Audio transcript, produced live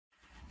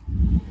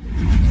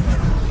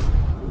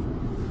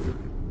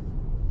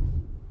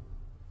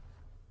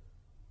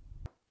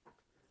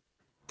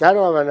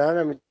תנו רבנן,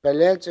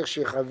 המתפלל צריך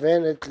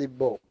שיכוון את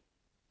ליבו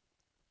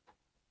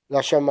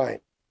לשמיים.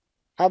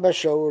 אבא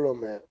שאול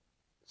אומר,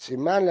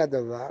 סימן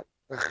לדבר,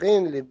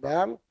 תכין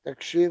ליבם,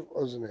 תקשיב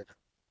אוזניך.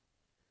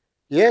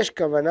 יש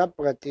כוונה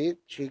פרטית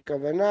שהיא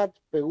כוונת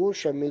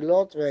פירוש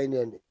המילות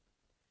והעניינים.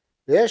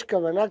 ויש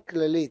כוונה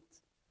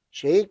כללית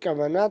שהיא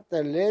כוונת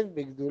הלב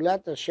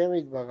בגדולת השם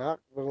יתברך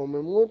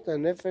ורוממות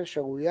הנפש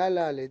הראויה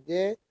לה על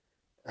ידי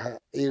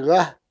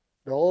העירה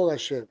באור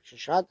השם,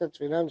 ששעת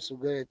התפילה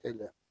מסוגלת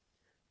אליה.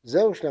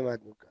 זהו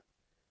שלמדנו כאן,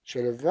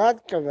 שלבד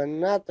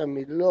כוונת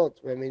המילות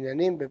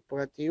והמניינים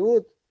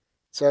בפרטיות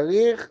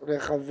צריך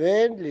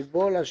לכוון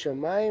ליבו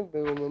לשמיים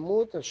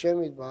ברוממות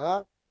השם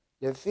יתברך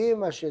לפי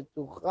מה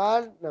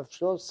שתוכל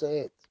נפשו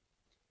שאת.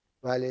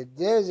 ועל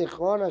ידי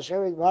זיכרון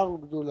השם יתברך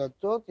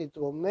וגדולתו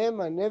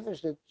תתרומם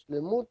הנפש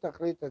לשלמות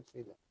תכלית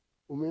התפילה.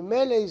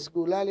 וממילא היא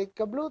סגולה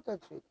להתקבלות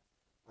התפילה.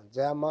 על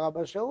זה אמר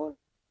אבא שאול,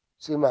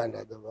 סימן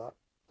לדבר,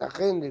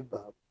 תכין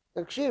ליבם,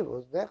 תקשיב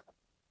אוזניך.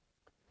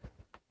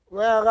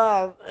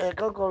 והרב,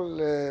 קודם כל,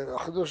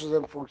 החידוש הזה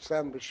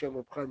מפורסם בשם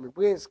רב חיים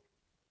מבריסק,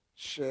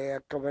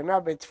 שהכוונה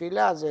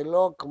בתפילה זה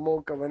לא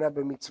כמו כוונה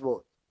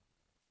במצוות.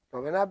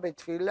 הכוונה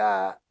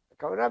בתפילה,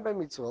 הכוונה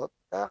במצוות,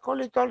 אתה יכול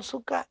ליטול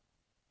סוכה.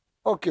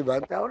 או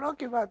כיוונת או לא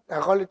כיוונת, אתה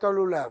יכול ליטול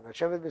לולב,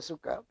 לשבת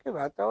בסוכה, או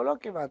כיוונת או לא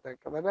כיוונת,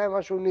 הכוונה היא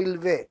משהו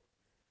נלווה.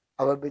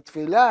 אבל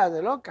בתפילה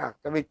זה לא כך,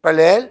 אתה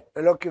מתפלל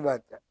ולא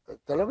כיוונת,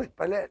 אתה לא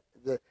מתפלל,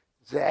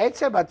 זה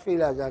עצם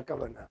התפילה, זה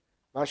הכוונה.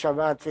 מה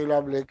שווה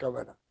התפילה בלי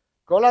כוונה?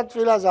 כל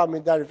התפילה זה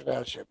עמידה לפני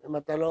השם, אם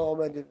אתה לא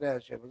עומד לפני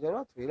השם, זה לא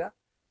תפילה.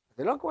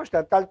 זה לא כמו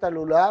שנטלת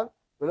לולב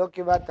ולא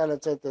כיוונת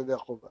לצאת ידי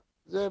חובה.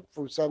 זה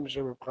מפורסם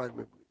בשם רב חיים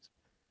מבריסק.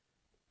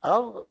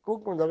 הרב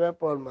קוק מדבר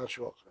פה על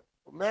משהו אחר.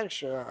 הוא אומר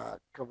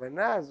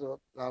שהכוונה הזאת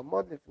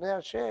לעמוד לפני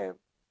השם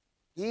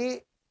היא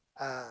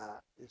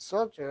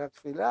היסוד של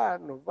התפילה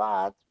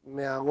נובעת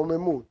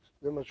מהרוממות,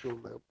 זה מה שהוא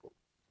אומר פה.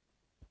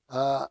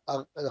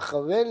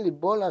 לכוון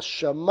ליבו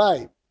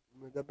לשמיים,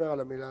 הוא מדבר על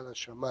המילה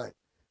לשמיים,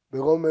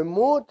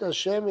 ברוממות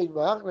השם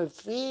יתברך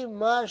לפי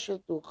מה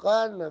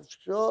שתוכל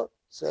נפשו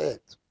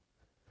שאת.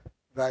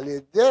 ועל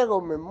ידי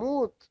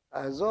רוממות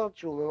הזאת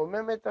שהוא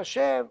מרומם את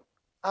השם,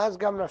 אז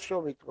גם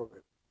נפשו מתרומם.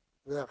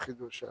 זה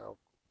החידוש של הרב קוק.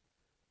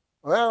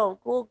 אומר הרב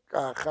קוק,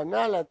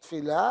 ההכנה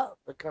לתפילה,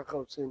 וככה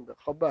עושים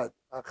בחב"ד,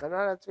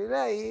 ההכנה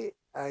לתפילה היא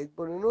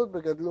ההתבוננות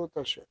בגדלות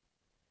השם.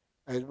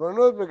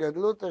 ההתבוננות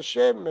בגדלות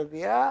השם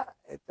מביאה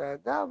את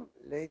האדם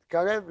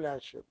להתקרב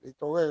להשם,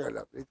 להתעורר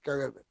אליו, להתקרב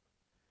אליו.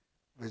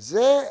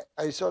 וזה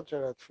היסוד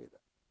של התפילה.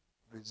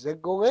 וזה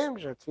גורם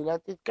שהתפילה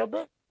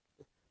תתקבל.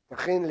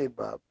 תכין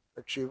ליבם,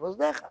 תקשיב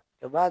אוזניך.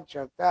 כיוון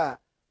שאתה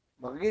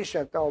מרגיש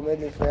שאתה עומד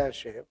לפני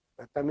השם,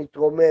 ואתה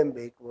מתרומם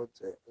בעקבות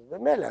זה, אז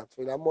במילא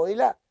התפילה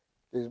מועילה.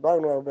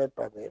 הסברנו הרבה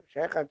פעמים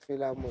שאיך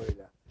התפילה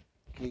מועילה.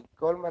 כי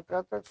כל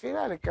מטרת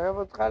התפילה לקרב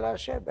אותך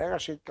להשם, בערך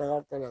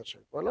שהתקרבת להשם.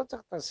 כבר לא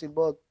צריך את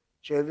הסיבות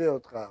שהביא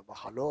אותך,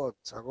 מחלות,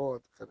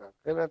 צרות,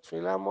 לכן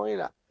התפילה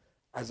מועילה.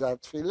 אז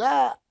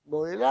התפילה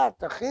מועילה,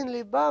 תכין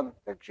ליבם,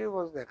 תקשיב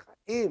אוזניך.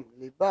 אם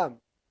ליבם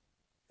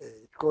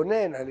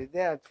התכונן על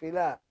ידי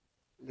התפילה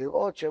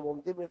לראות שהם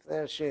עומדים לפני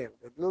השם,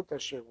 גדלות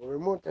השם,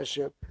 רוממות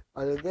השם,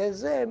 על ידי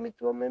זה הם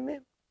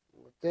מתרוממים.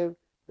 הוא כותב,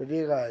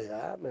 מביא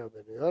ראיה,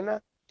 מרבן יונה,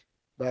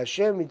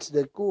 בהשם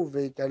יצדקו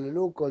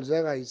והתעללו כל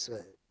זרע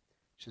ישראל.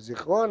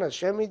 שזיכרון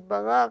השם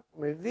יתברך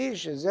מביא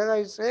שזרע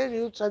ישראל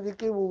יהיו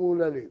צדיקים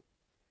ומעוללים.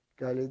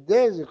 כי על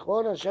ידי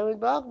זיכרון השם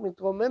יתברך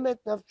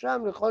מתרוממת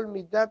נפשם לכל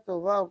מידה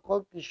טובה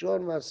וכל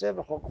כישרון מעשה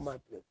וחוכמת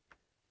לב.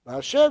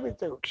 והשם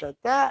יתברך,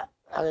 כשאתה,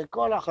 הרי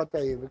כל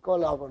החטאים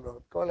וכל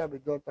העוונות, כל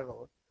המידות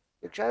הרעות,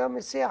 וכשאדם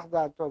מסיח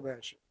דעתו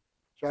בהשם.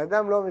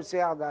 כשאדם לא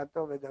מסיח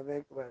דעתו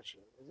ודבק בהשם,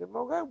 זה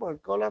מעורר בו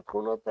את כל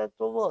התכונות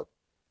הטובות.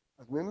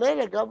 אז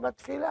ממילא גם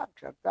בתפילה,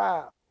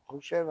 כשאתה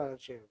חושב על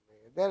השם,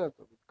 מגדל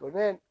אותו,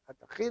 מתכונן,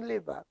 אתה תכין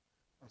ליבה,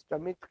 אז אתה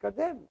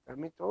מתקדם, אתה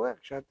מתעורר.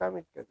 כשאתה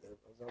מתקדם,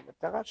 אז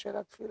המטרה של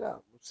התפילה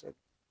מושגת.